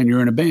understand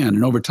you're in a band.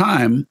 And over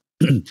time,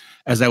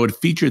 as I would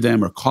feature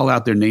them or call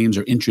out their names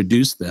or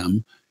introduce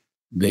them,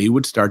 they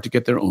would start to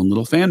get their own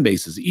little fan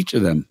bases, each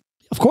of them.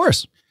 Of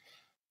course.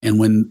 And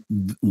when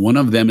one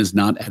of them is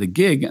not at a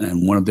gig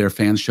and one of their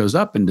fans shows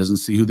up and doesn't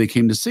see who they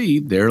came to see,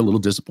 they're a little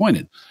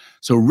disappointed.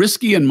 So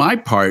risky in my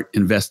part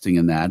investing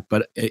in that.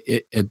 But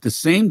at the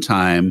same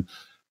time,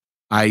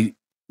 I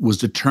was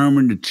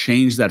determined to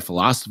change that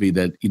philosophy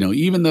that,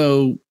 even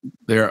though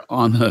they're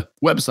on the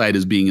website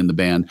as being in the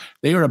band,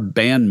 they are a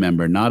band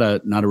member, not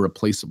a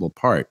replaceable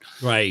part.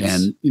 Right.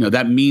 And,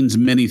 that means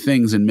many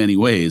things in many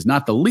ways,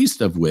 not the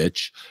least of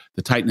which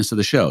the tightness of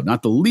the show,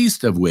 not the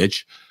least of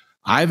which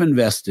I've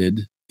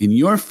invested in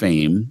your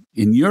fame,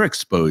 in your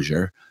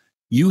exposure.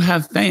 You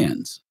have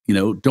fans,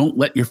 don't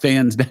let your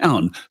fans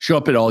down. Show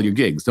up at all your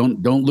gigs.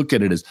 Don't look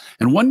at it as,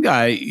 and one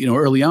guy,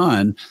 early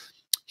on,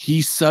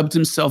 he subbed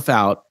himself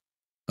out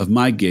of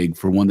my gig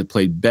for one that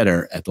played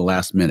better at the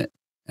last minute.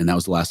 And that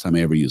was the last time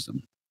I ever used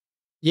them.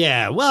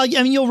 Yeah. Well,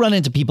 I mean, you'll run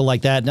into people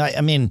like that.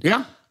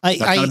 Yeah. That's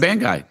not a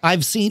band guy.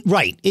 I've seen,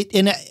 right.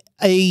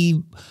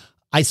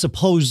 I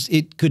suppose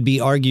it could be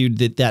argued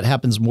that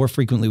happens more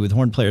frequently with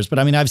horn players, but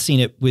I've seen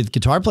it with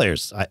guitar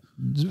players.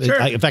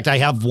 In fact, I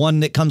have one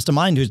that comes to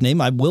mind whose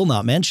name I will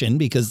not mention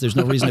because there's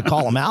no reason to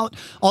call him out.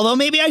 Although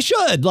maybe I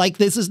should. Like,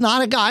 this is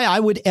not a guy I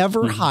would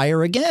ever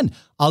hire again.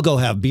 I'll go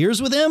have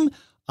beers with him.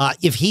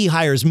 If he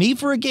hires me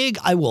for a gig,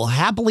 I will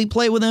happily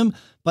play with him,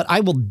 but I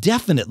will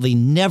definitely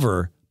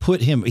never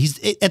put him. He's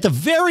at the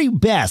very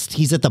best.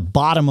 He's at the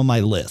bottom of my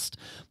list.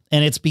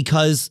 And it's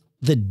because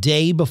the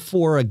day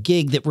before a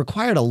gig that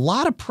required a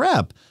lot of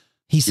prep,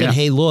 he said,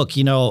 hey, look,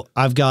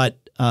 I've got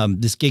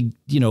this gig,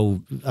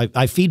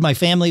 I feed my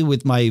family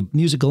with my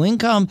musical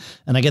income,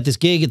 and I get this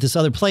gig at this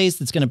other place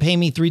that's going to pay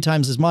me 3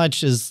 times as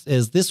much as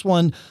this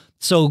one.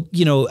 So,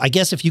 I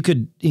guess if you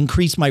could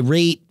increase my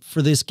rate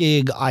for this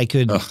gig, I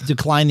could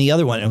decline the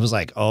other one. And it was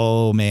like,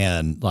 oh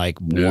man, like,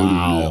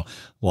 wow.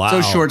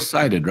 So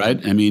short-sighted,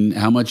 right? I mean,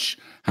 how much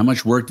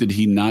work did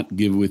he not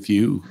give with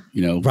you,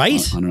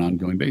 right? On an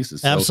ongoing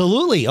basis? So,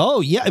 absolutely.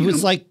 Oh yeah. It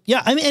was like,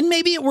 yeah, I mean, and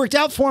maybe it worked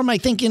out for him. I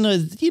think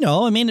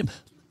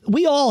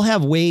we all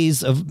have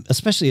ways of,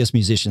 especially as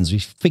musicians, we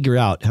figure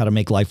out how to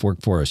make life work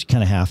for us. You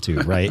kind of have to,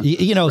 right?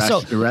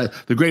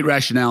 The great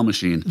rationale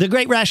machine. The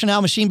great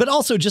rationale machine, but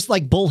also just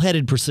like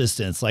bullheaded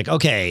persistence. Like,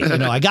 okay,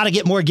 I got to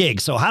get more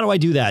gigs. So how do I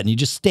do that? And you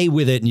just stay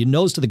with it and you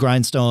nose to the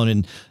grindstone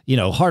and,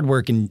 hard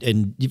work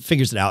and he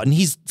figures it out. And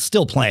he's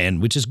still playing,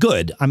 which is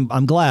good.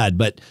 I'm glad,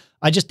 but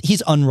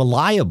he's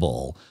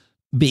unreliable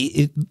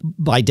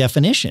by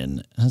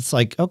definition. And it's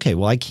like, okay,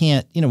 well, I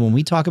can't, when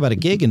we talk about a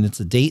gig and it's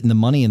a date and the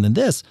money and then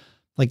this,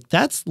 like,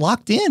 that's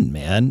locked in,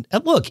 man.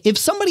 And look, if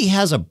somebody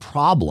has a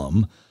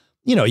problem,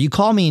 you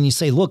call me and you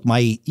say, look,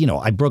 I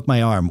broke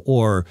my arm,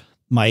 or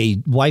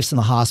my wife's in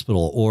the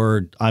hospital,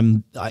 or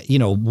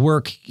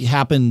work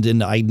happened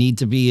and I need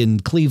to be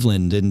in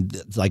Cleveland, and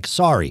it's like,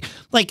 sorry.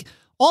 Like,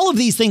 all of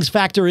these things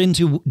factor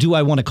into, do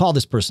I want to call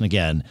this person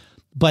again?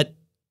 But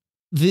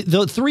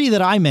the 3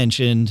 that I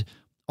mentioned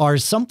are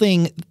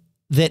something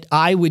that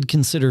I would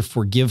consider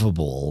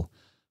forgivable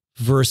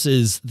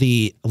versus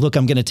look,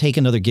 I'm going to take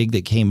another gig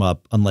that came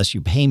up unless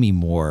you pay me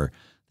more.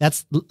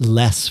 That's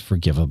less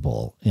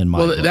forgivable in my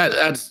book.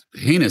 That's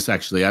heinous,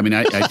 actually. I mean,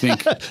 I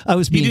think I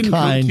was being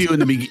kind. He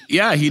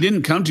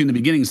didn't come to you in the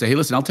beginning and say, hey,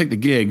 listen, I'll take the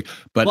gig,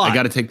 but I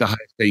got to take the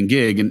highest paying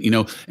gig. And,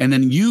 and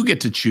then you get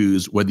to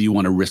choose whether you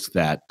want to risk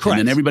that. Correct.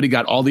 And then everybody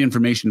got all the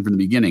information from the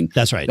beginning.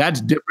 That's right.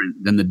 That's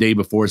different than the day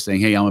before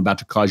saying, hey, I'm about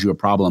to cause you a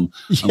problem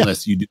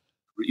unless you do.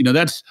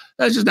 That's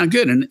just not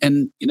good.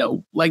 And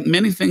like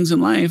many things in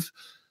life,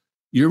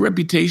 your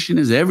reputation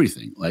is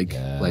everything.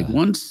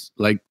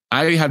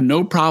 I have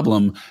no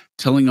problem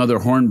telling other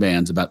horn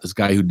bands about this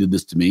guy who did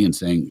this to me and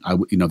saying,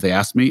 if they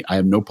ask me, I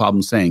have no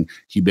problem saying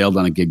he bailed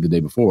on a gig the day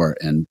before.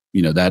 And,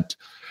 that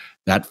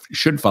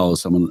should follow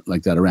someone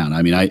like that around.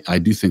 I mean, I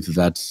do think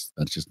that's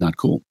just not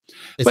cool.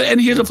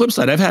 And here's the flip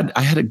side.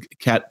 I had a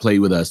cat play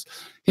with us.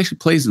 He actually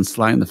plays in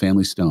Sly and the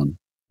Family Stone.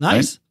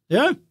 Nice. Right?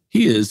 Yeah.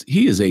 He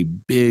is a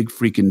big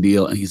freaking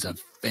deal, and he's a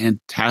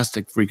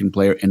fantastic freaking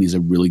player, and he's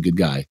a really good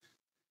guy.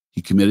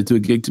 He committed to a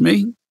gig to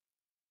me.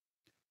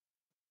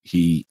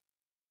 He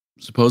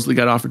supposedly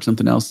got offered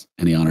something else,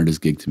 and he honored his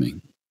gig to me.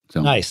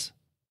 So nice.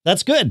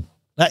 That's good.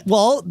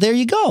 Well, there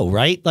you go.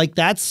 Right. Like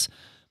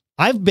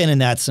I've been in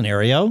that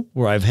scenario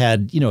where I've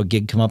had, a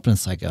gig come up and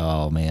it's like,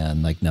 oh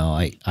man, like, no,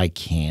 I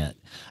can't.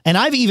 And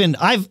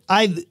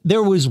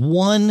there was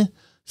one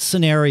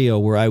scenario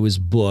where I was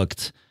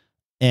booked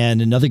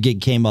and another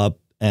gig came up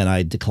and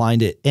I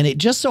declined it. And it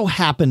just so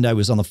happened I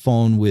was on the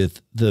phone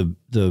with the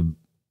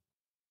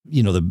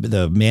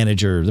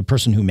manager, the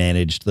person who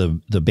managed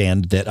the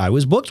band that I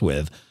was booked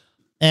with.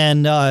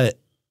 And I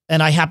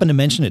happened to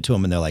mention it to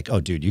him and they're like,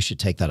 oh dude, you should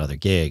take that other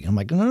gig. I'm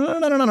like,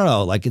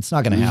 no. Like, it's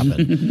not going to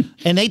happen.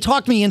 And they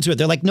talked me into it.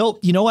 They're like, nope,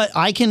 you know what?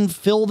 I can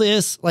fill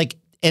this. Like,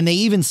 and they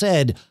even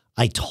said,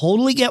 I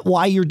totally get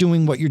why you're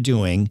doing what you're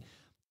doing.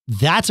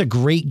 That's a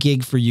great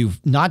gig for you.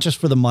 Not just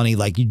for the money.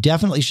 Like, you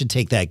definitely should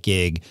take that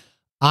gig.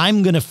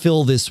 I'm going to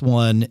fill this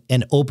one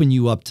and open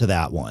you up to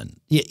that one,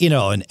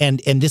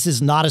 and this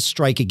is not a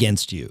strike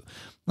against you.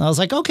 And I was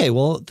like, okay,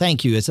 well,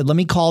 thank you. I said, let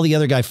me call the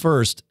other guy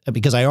first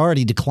because I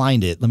already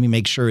declined it. Let me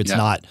make sure it's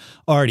not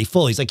already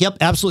full. He's like, yep,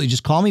 absolutely.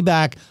 Just call me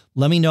back.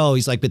 Let me know.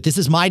 He's like, but this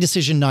is my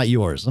decision, not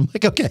yours. I'm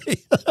like, okay,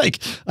 like,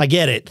 I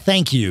get it.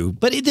 Thank you.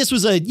 But this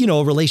was a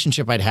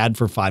relationship I'd had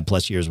for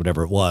 5+ years,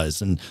 whatever it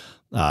was. And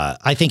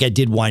I think I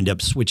did wind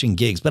up switching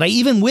gigs, but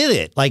even with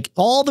it, like,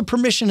 all the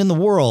permission in the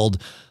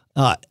world,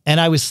 and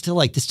I was still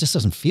like, this just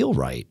doesn't feel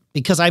right,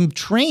 because I'm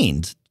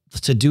trained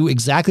to do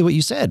exactly what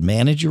you said,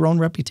 manage your own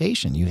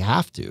reputation. You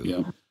have to.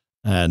 Yeah.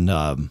 And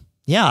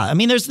I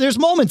mean, there's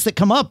moments that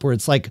come up where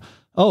it's like,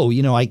 oh,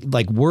 I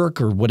like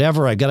work or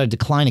whatever. I got to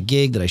decline a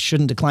gig that I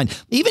shouldn't decline.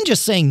 Even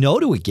just saying no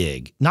to a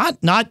gig, not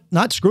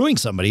screwing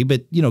somebody,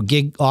 but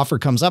gig offer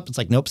comes up. It's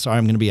like, nope, sorry,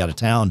 I'm going to be out of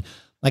town.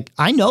 Like,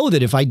 I know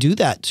that if I do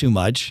that too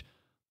much,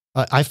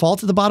 I fall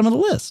to the bottom of the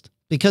list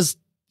because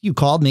you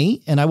called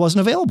me and I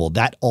wasn't available.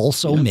 That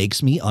also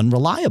makes me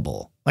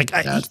unreliable. Like,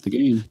 that's the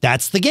game.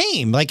 That's the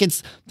game. Like,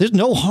 there's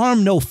no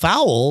harm, no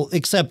foul,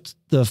 except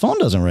the phone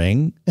doesn't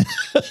ring,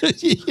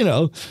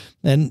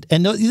 and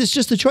it's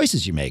just the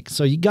choices you make.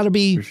 So you got to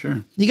be, for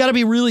sure. You got to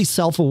be really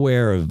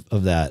self-aware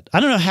of that. I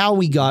don't know how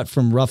we got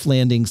from rough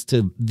landings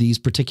to these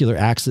particular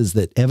axes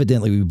that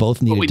evidently we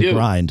both needed to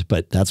grind,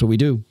 but that's what we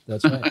do.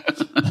 That's right.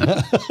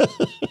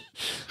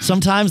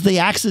 Sometimes the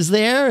axe is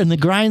there and the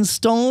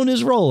grindstone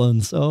is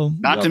rolling. So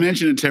not to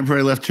mention a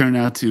temporary left turn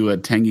out to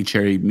tangy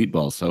cherry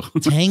meatballs. So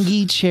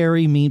tangy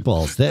cherry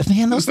meatballs.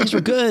 Man, those things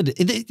were good.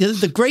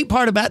 The great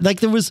part about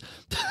the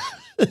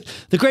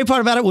great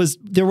part about it was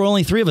there were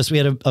only 3 of us. We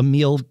had a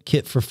meal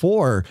kit for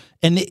 4,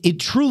 and it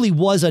truly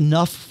was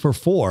enough for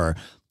 4.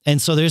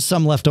 And so there's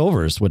some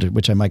leftovers,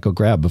 which I might go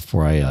grab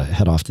before I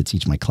head off to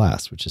teach my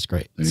class, which is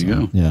great. There you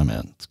go. Yeah,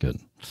 man, it's good.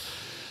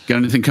 Got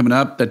anything coming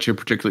up that you're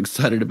particularly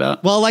excited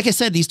about? Well, like I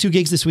said, these 2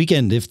 gigs this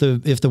weekend. If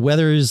the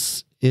weather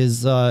is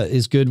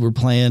good, we're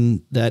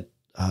playing that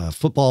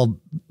football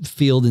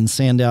field in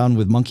Sandown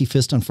with Monkey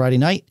Fist on Friday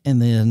night, and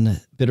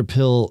then Bitter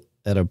Pill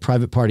at a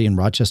private party in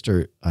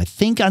Rochester, I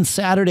think on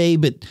Saturday.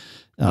 But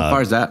how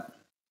far is that?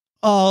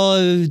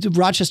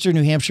 Rochester,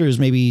 New Hampshire is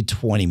maybe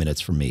 20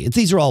 minutes from me.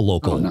 These are all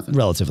local,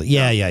 relatively.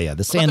 Yeah.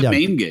 The Sandown.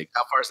 The main gig,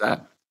 how far is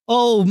that?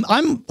 Oh,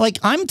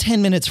 I'm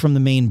 10 minutes from the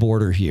Maine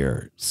border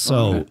here.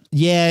 So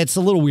yeah, it's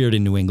a little weird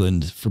in New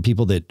England for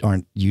people that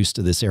aren't used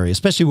to this area,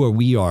 especially where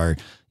we are.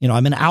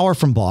 I'm an hour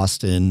from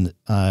Boston.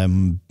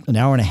 I'm an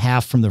hour and a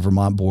half from the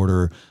Vermont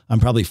border. I'm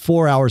probably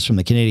 4 hours from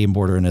the Canadian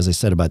border. And as I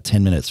said, about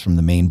 10 minutes from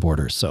the Maine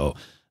border. So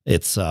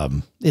it's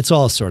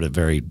all sort of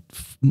very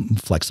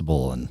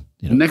flexible and,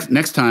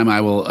 Next time I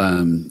will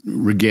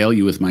regale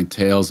you with my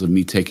tales of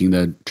me taking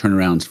the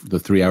turnarounds for the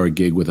 3-hour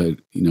gig with a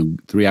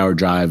 3-hour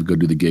drive, go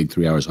do the gig,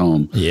 3 hours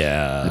home.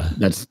 Yeah,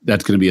 that's going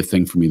to be a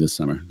thing for me this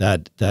summer.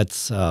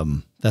 That's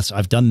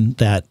I've done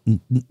that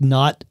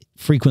not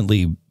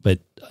frequently, but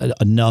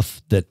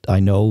enough that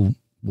I know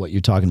what you're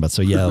talking about.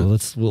 So yeah,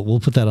 we'll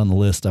put that on the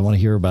list. I want to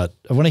hear about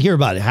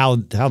how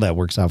that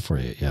works out for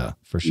you. Yeah,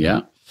 for sure.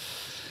 Yeah,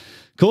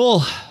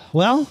 cool.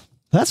 Well.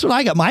 That's what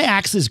I got. My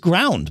axe is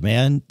ground,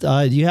 man.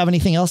 Do you have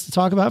anything else to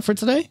talk about for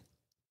today?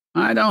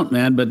 I don't,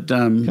 man. But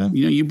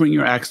you bring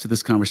your axe to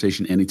this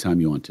conversation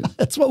anytime you want to.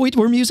 That's what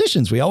we're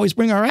musicians. We always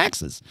bring our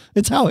axes.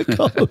 It's how it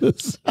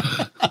goes.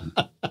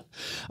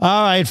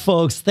 All right,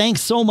 folks.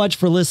 Thanks so much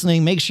for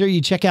listening. Make sure you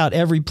check out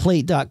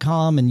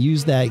everyplate.com and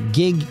use that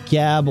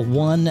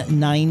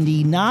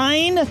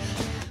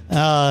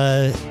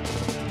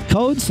GigGab199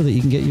 code so that you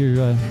can get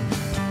your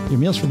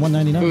meals for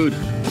 $199.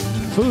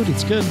 Food.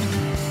 It's good.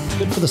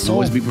 Good for the soul.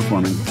 Always be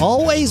performing.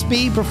 Always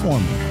be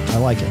performing. I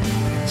like it.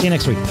 See you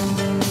next week.